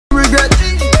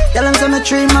some me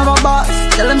dream of a boss.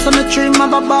 Tell them some me dream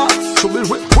of a boss.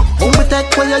 When we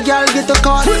take where your girl get the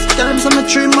call. Tell them some me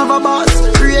dream of a boss.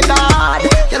 Pray God.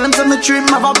 Tell them some me dream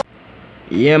of a boss.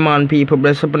 Yeah man, people,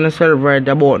 bless up on yourself right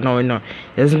about now, you know.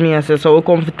 Yes, me I say, so we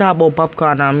come to talk about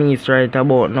Popcaan X Mist right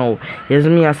about now. Yes,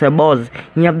 me I say, Buzz,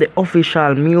 you have the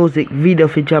official music video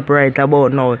for drop right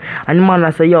about now. And the man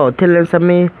I say, yo, tell them some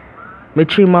me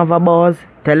trim of a buzz.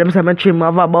 Tell them some me trim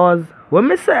of a buzz. What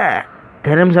me say?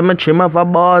 Tell them some me trim of a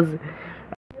buzz.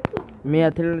 Me I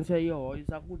tell them say, yo, it's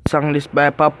a good song this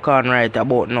by Popcaan right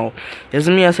about now. Yes,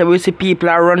 me I say, we see people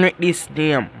are running with this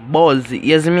name, Buzz.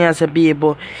 Yes, me I say,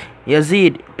 people. You see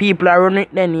it, people are running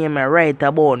their name right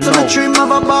about now. Some dream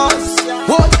of a boss.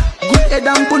 What? Good head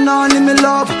and put on in me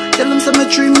love. Tell them some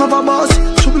dream of a boss.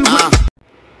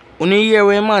 When you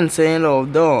hear a man saying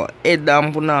love, though, head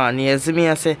and put on, you see me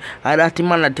I say, that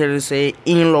man I tell you say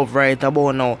in love right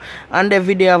about now. And the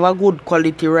video have a good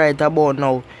quality right about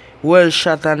now. Well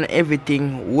shot and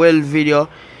everything, well video.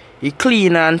 You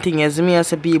clean and thing, as me I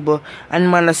say people.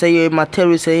 And man I say, you tell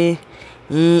you say,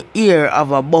 ear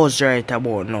of a buzz right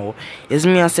about now. Yes,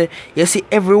 me I say, you see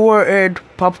every word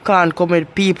Popcaan come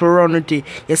with, people run with it.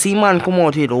 You see man come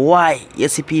out with why? You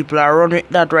see people are running with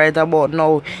that right about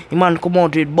now. The man come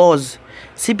out with Buzz.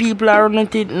 See people are running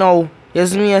with it now.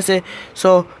 Yes, me I say,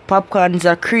 so Popcaan is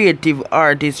a creative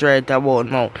artist right about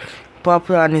now.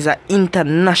 Popcaan is an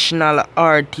international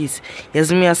artist.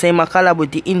 Yes, me I say, I collab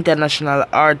with the international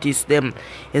artists them.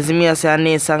 Yes, me I say, a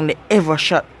new song they ever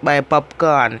shot by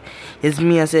Popcaan. Yes,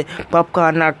 me I say,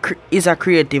 Popcaan is a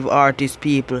creative artist,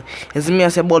 people. Yes, me I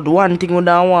say, but one thing we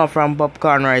don't want from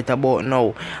Popcaan right about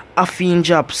now, a fin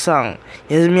job song.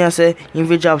 Yes, me I say, if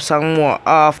we job song more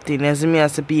often. Yes, me I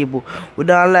say, people, we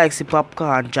don't like see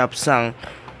Popcaan job song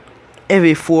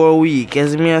every 4 weeks.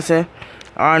 Yes, me I say,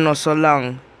 or not so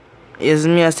long. Yes,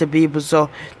 me I say people, so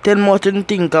tell me what you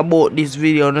think about this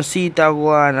video. No see it go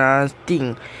on and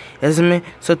thing. Yes, me,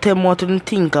 so tell me what you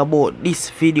think about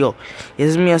this video.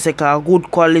 Yes, me I say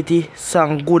good quality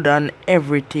song, good and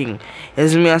everything.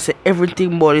 Yes, me I say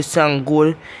everything about the song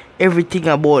good, everything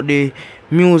about the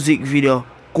music video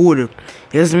good.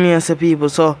 Yes, me I say people,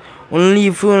 so only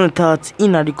leave your thoughts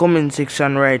in the comment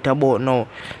section right about now.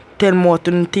 Tell me what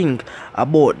you think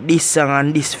about this song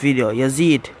and this video. You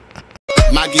see it?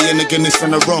 Maggie and the Guinness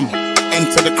and the rum.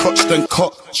 Enter the crotch, then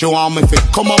cut. Show arm if it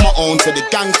come on my own. To the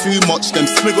gang too much. Them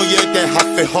smiggle, yeah, they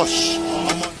have to hush.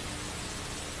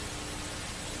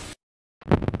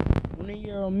 When you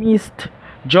hear a mist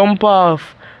jump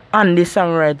off on the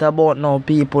song right about now,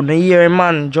 people. When you hear a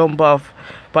man jump off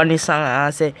on the song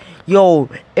and say, yo,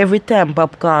 every time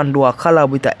Popcaan do a collab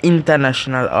with an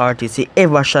international artist, he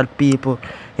ever shot people.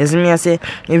 Yes, me I say,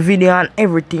 a video and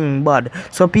everything bad.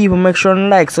 So people make sure to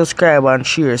like, subscribe and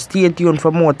share. Stay tuned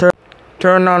for more.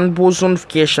 Turn on post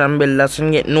notification bell so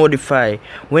you get notified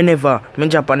whenever I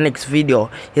drop a next video.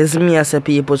 Yes, me I say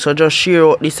people, so just share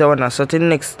out this one. So till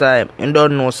next time, and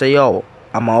don't know say yo,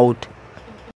 I'm out.